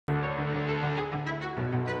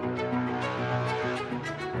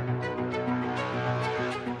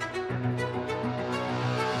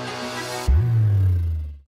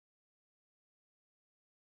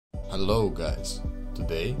Hello guys,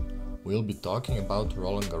 today we'll be talking about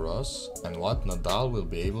Roland Garros and what Nadal will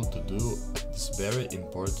be able to do at this very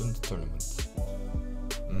important tournament.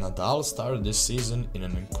 Nadal started this season in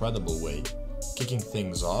an incredible way, kicking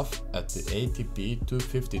things off at the ATP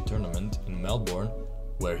 250 tournament in Melbourne,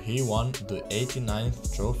 where he won the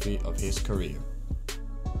 89th trophy of his career.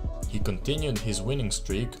 He continued his winning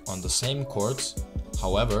streak on the same courts,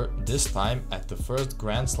 however this time at the first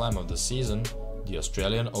Grand Slam of the season, the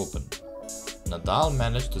Australian Open. Nadal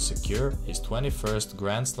managed to secure his 21st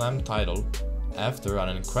Grand Slam title after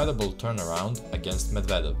an incredible turnaround against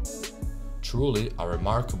Medvedev. Truly a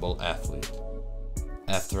remarkable athlete.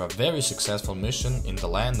 After a very successful mission in the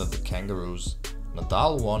land of the Kangaroos,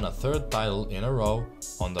 Nadal won a third title in a row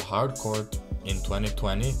on the hard court in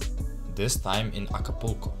 2020, this time in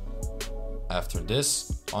Acapulco. After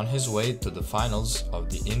this, on his way to the finals of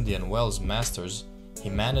the Indian Wells Masters, he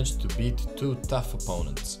managed to beat two tough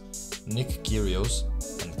opponents, Nick Kyrgios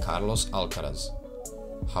and Carlos Alcaraz.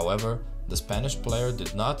 However, the Spanish player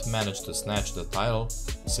did not manage to snatch the title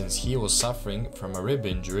since he was suffering from a rib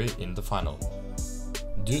injury in the final.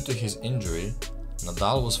 Due to his injury,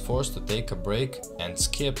 Nadal was forced to take a break and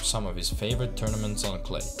skip some of his favorite tournaments on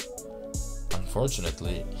clay.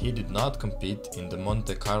 Unfortunately, he did not compete in the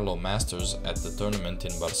Monte Carlo Masters at the tournament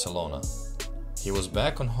in Barcelona. He was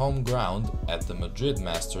back on home ground at the Madrid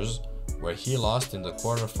Masters, where he lost in the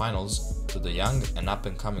quarterfinals to the young and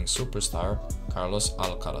up-and-coming superstar Carlos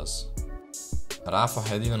Alcaraz. Rafa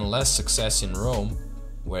had even less success in Rome,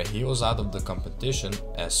 where he was out of the competition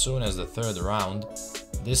as soon as the third round,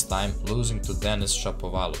 this time losing to Denis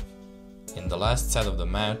Shapovalov. In the last set of the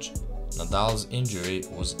match, Nadal's injury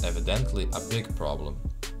was evidently a big problem.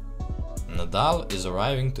 Nadal is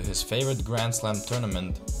arriving to his favorite Grand Slam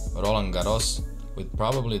tournament, Roland Garros, with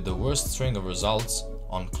probably the worst string of results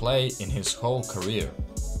on clay in his whole career.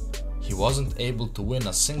 He wasn't able to win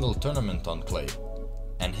a single tournament on clay,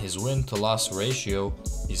 and his win-to-loss ratio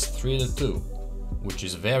is 3-2, which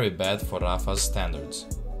is very bad for Rafa's standards.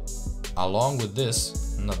 Along with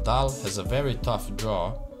this, Nadal has a very tough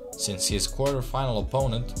draw, since his quarterfinal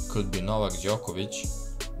opponent could be Novak Djokovic,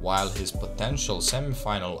 while his potential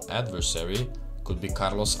semifinal adversary could be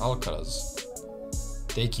Carlos Alcaraz.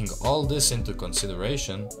 Taking all this into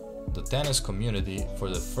consideration, the tennis community for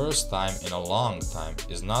the first time in a long time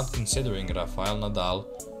is not considering Rafael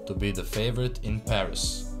Nadal to be the favorite in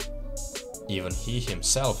Paris. Even he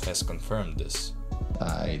himself has confirmed this.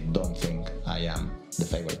 I don't think I am the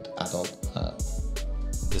favorite at all.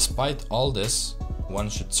 Despite all this, one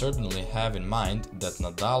should certainly have in mind that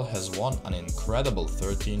Nadal has won an incredible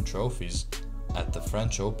 13 trophies at the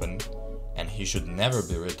French Open, and he should never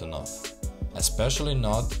be written off, especially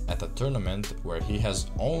not at a tournament where he has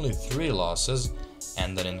only 3 losses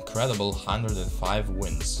and an incredible 105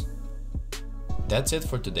 wins. That's it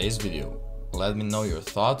for today's video. Let me know your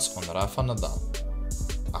thoughts on Rafa Nadal.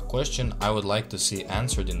 A question I would like to see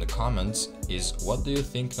answered in the comments is, what do you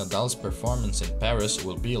think Nadal's performance in Paris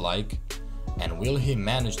will be like, and will he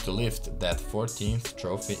manage to lift that 14th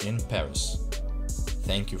trophy in Paris?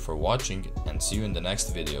 Thank you for watching and see you in the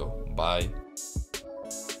next video. Bye!